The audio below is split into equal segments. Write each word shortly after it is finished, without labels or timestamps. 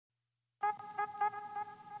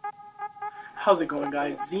How's it going,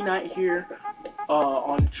 guys? Z-Knight here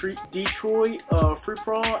on Detroit Free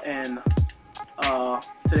For All, and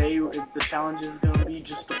today the challenge is going to be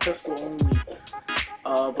just a pistol only.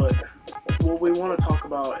 But what we want to talk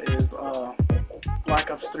about is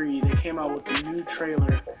Black Ops 3. They came out with the new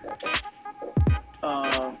trailer,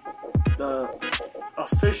 the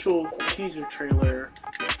official teaser trailer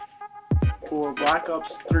for Black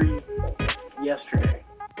Ops 3 yesterday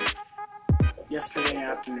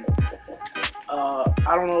afternoon.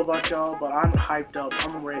 I don't know about y'all, but I'm hyped up.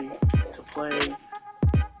 I'm ready to play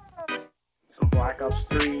some Black Ops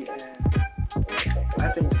 3, and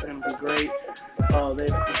I think it's going to be great.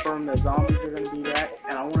 They've confirmed that zombies are going to be back,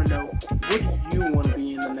 and I want to know, what do you want to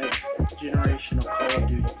be in the next generation of Call of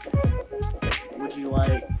Duty? Would you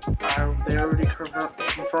like, they already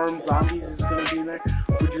confirmed zombies is going to be there.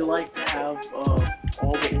 Would you like to have all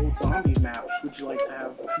the old zombie maps? Would you like to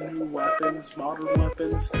have new weapons, modern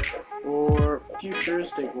weapons, or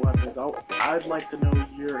futuristic weapons? I'd like to know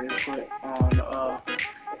your input on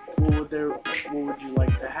what would you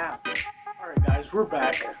like to have. Alright guys, we're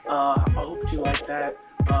back. I hope you like that.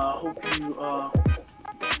 Hope you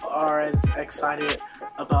are as excited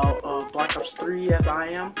about Black Ops 3 as I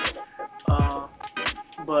am.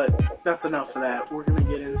 But that's enough of that. We're gonna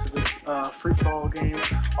get into this free-for-all game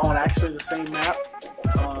on actually the same map,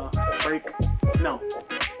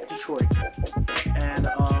 Detroit, and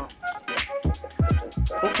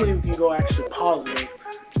hopefully we can go actually positive,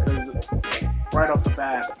 because right off the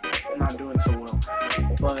bat I'm not doing so well.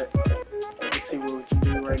 But let's see what we can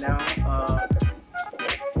do right now.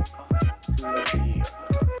 Let's see.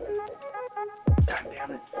 God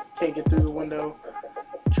damn it! Can't get through the window.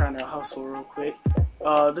 I'm trying to hustle real quick.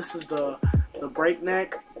 This is the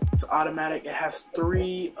BREAKNECK. It's automatic. It has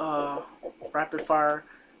 3 rapid fire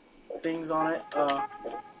things on it.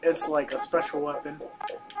 It's like a special weapon.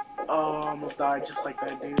 Almost died just like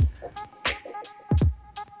that dude.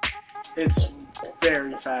 It's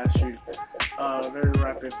very fast shoot. Very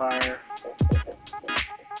rapid fire.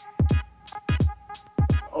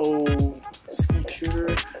 Oh, skeet shooter.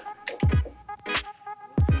 Let's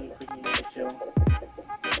see if we can get a kill.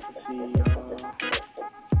 Let's see.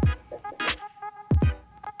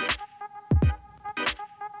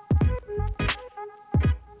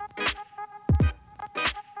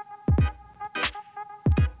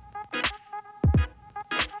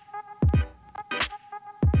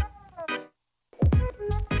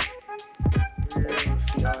 Let's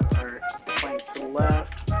see, alright, flank to the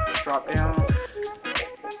left, drop down,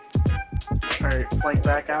 alright, flank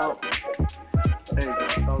back out, there you go,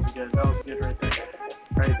 that was good right there.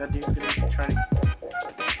 Alright, that dude's gonna be trying to,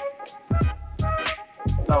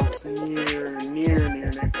 that was near,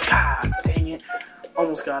 god dang it,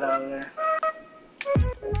 almost got out of there.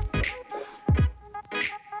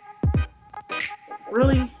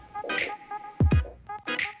 Really?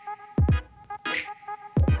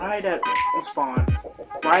 Right at spawn.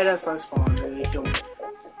 Right as I spawned, they killed me.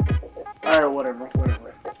 Alright, whatever.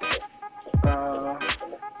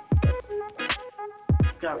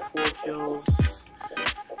 Got 4 kills.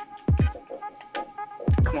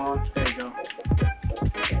 Come on, there you go.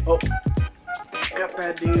 Oh, got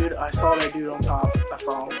that dude. I saw that dude on top. I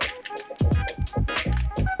saw him.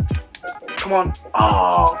 Come on.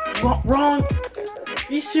 Oh, wrong.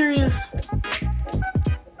 Are you serious?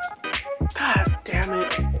 God damn it.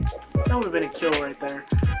 That would have been a kill right there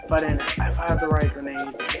if I had the right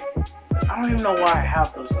grenades. I don't even know why I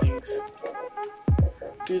have those things.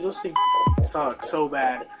 Dude, those things suck so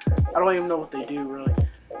bad. I don't even know what they do, really.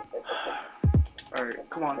 Alright,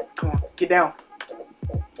 come on, get down.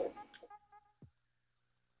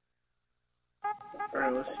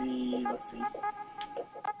 Alright, let's see.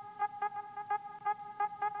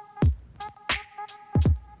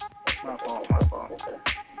 My fault.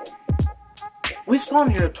 We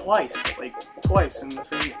spawned here twice in the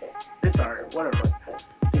same. It's alright, whatever.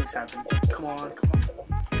 Things happen. Come on.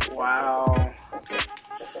 Wow.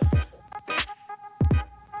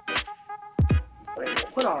 Wait,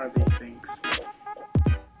 what are these things?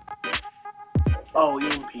 Oh,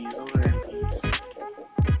 EMPs. Those are EMPs.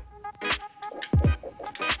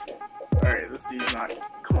 Alright, this dude's not.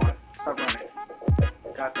 Come on, stop running.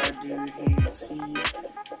 Got that dude here. See,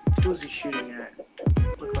 who's he shooting at?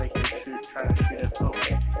 Looked like he was trying to shoot at. Oh,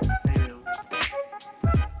 maybe it was.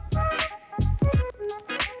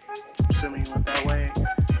 Assuming he went that way.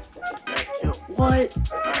 That kill. What?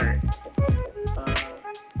 Alright.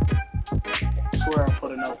 Swear I'll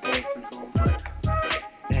put enough bullets into him, but.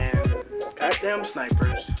 And goddamn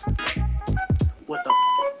snipers. What the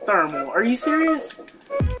thermal? Are you serious?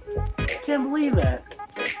 Can't believe that.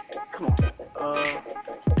 Come on.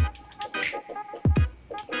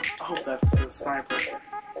 sniper.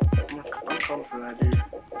 I'm coming for that dude.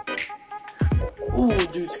 Ooh,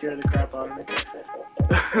 dude scared the crap out of me.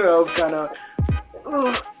 That was kind of...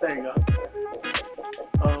 there you go.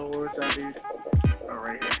 Oh, where's that dude? Oh,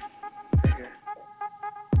 right here. Right here.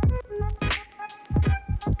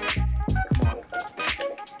 Come on.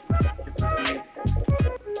 Get this dude.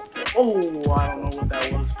 Oh, I don't know what that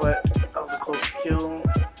was, but that was a close kill.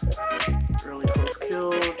 Really close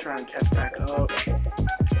kill. Trying to catch back up.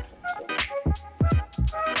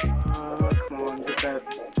 Come on, get that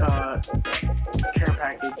care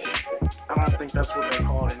package. I don't think that's what they're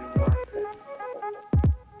called anymore.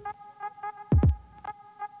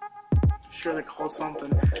 Sure they're called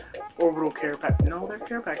something. Orbital care pack. No, they're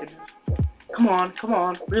care packages. Come on, come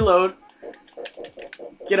on. Reload.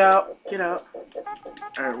 Get out, get out.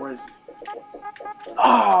 Alright, where's...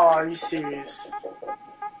 Oh, are you serious?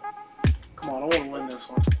 Come on, I want to win this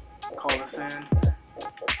one. Call this in.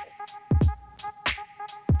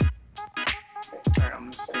 Alright, I'm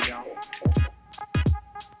gonna stay down.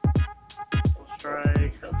 Full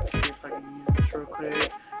strike. Let's see if I can use this real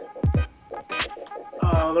quick.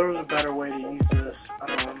 Oh, there was a better way to use this. I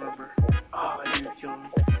don't remember. Oh, that dude killed me.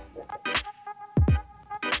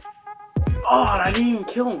 Oh, and I didn't even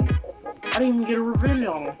kill him. I didn't even get a revenge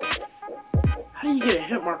on him. How do you get a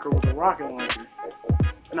hit marker with a rocket launcher?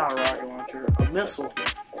 Not a rocket launcher, a missile.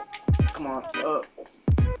 Come on, up.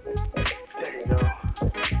 There you go.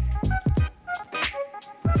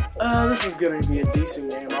 This is gonna be a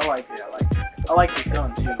decent game. I like it. I like this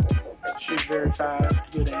gun too. Shoots very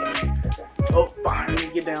fast, good aim. Oh, behind me,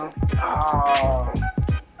 get down. Oh.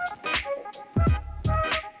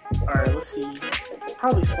 Alright, let's see.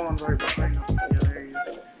 Probably spawns right behind him. Yeah, there he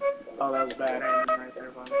is. Oh, that was bad aiming right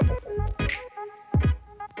there by me.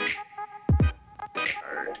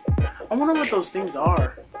 Alright. I wonder what those things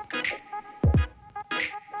are.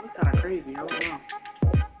 Look kind of crazy, I don't know.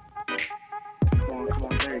 Come on, come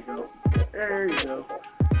on, there you go. There you go.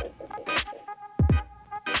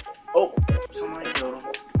 Oh, somebody killed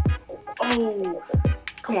him. Oh,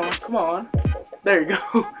 come on, come on. There you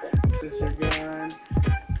go. Sensor gun.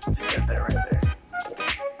 Just set that right there.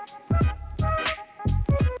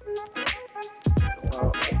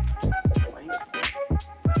 Oh,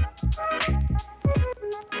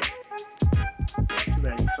 too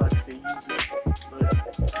bad he sucks to use it, but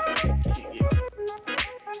can't get it.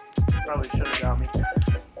 Probably should have got me.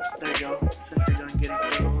 There you go. Sentry gun getting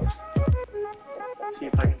kills. See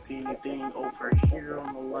if I can see anything over here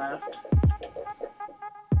on the left.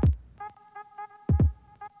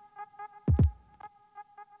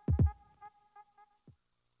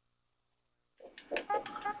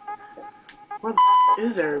 Where the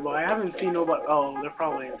is everybody? I haven't seen nobody. Oh, they're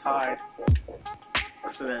probably inside.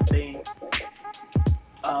 Next to that thing.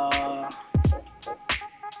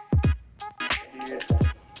 Dude.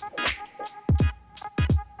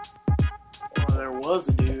 Oh, there was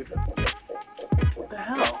a dude. What the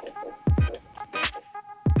hell?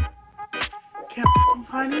 Can't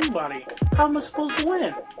find anybody. How am I supposed to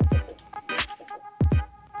win?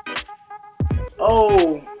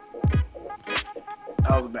 Oh,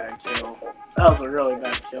 that was a bad kill. That was a really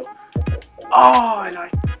bad kill. Oh, and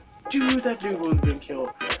dude, that dude would have been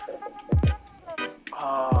killed.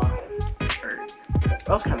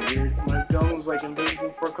 That was kind of weird. My gun was like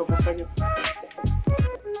invisible for a couple seconds.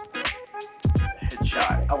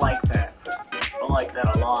 Headshot. I like that. I like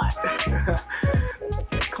that a lot.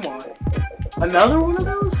 Come on. Another one of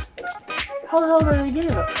those? How the hell did I get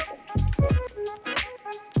it?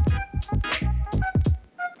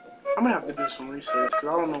 I'm gonna have to do some research because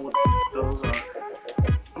I don't know what those are.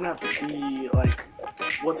 I'm gonna have to see like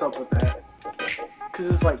what's up with that. Cause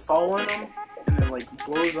it's like following them and then like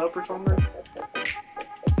blows up or something.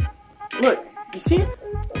 Look, you see it?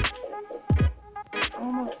 I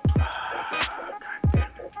don't know. God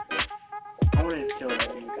damn it. I wanted to kill that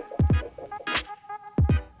dude.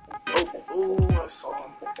 Oh, I saw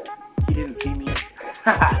him. He didn't see me.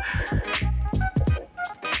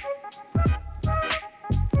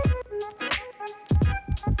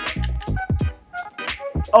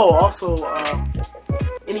 Oh, also,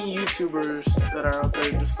 any YouTubers that are out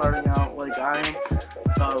there just starting out like I am,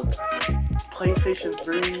 PlayStation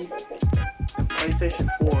 3 and PlayStation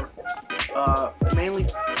 4, mainly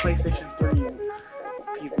PlayStation 3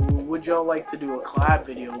 people, would y'all like to do a collab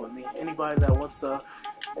video with me? Anybody that wants to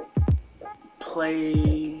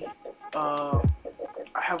play, I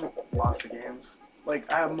have lots of games. Like,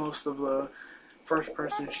 I have most of the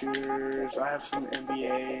first-person shooters, I have some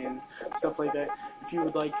NBA and stuff like that. If you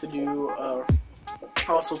would like to do, I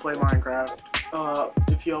also play Minecraft.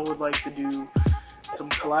 If y'all would like to do some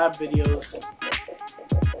collab videos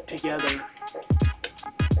together,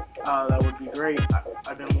 that would be great.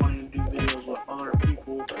 I've been wanting to do videos with other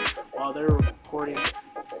people while they're recording.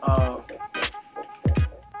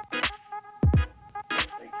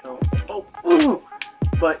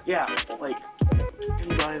 But yeah, like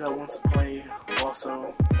anybody that wants to play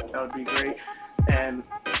also, that would be great. And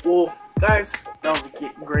well, guys, that was a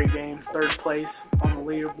great game. 3rd place on the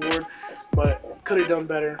leaderboard, but could have done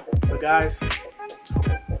better. But guys,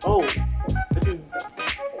 oh, dude,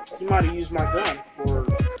 you might have used my gun or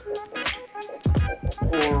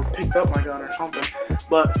picked up my gun or something.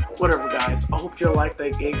 But whatever, guys. I hope you like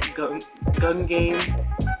that gun game.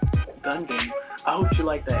 I hope you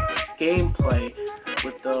like that gameplay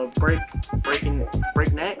with the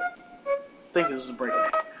breakneck. I think it was a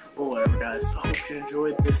breakneck. But whatever, guys. I hope you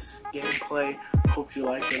enjoyed this gameplay. Hope you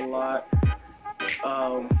liked it a lot.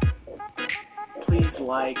 Please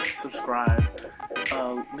like, subscribe,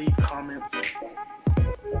 leave comments,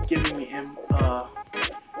 giving me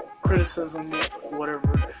criticism,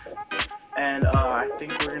 whatever. And I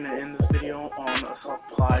think we're gonna end this video on a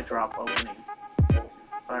supply drop opening.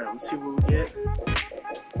 Alright, let's see what we get.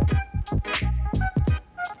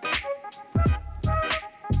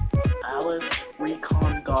 Alice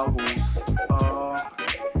Recon goggles,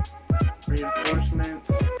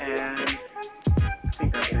 reinforcements, and I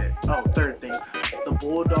think that's it. Oh, 3rd thing, the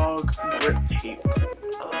Bulldog grip tape.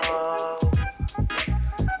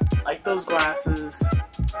 Like those glasses,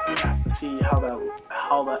 I'm gonna have to see how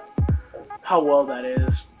well that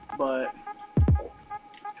is. But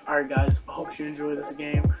alright, guys, I hope you enjoy this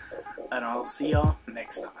game, and I'll see y'all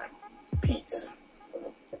next time. Peace.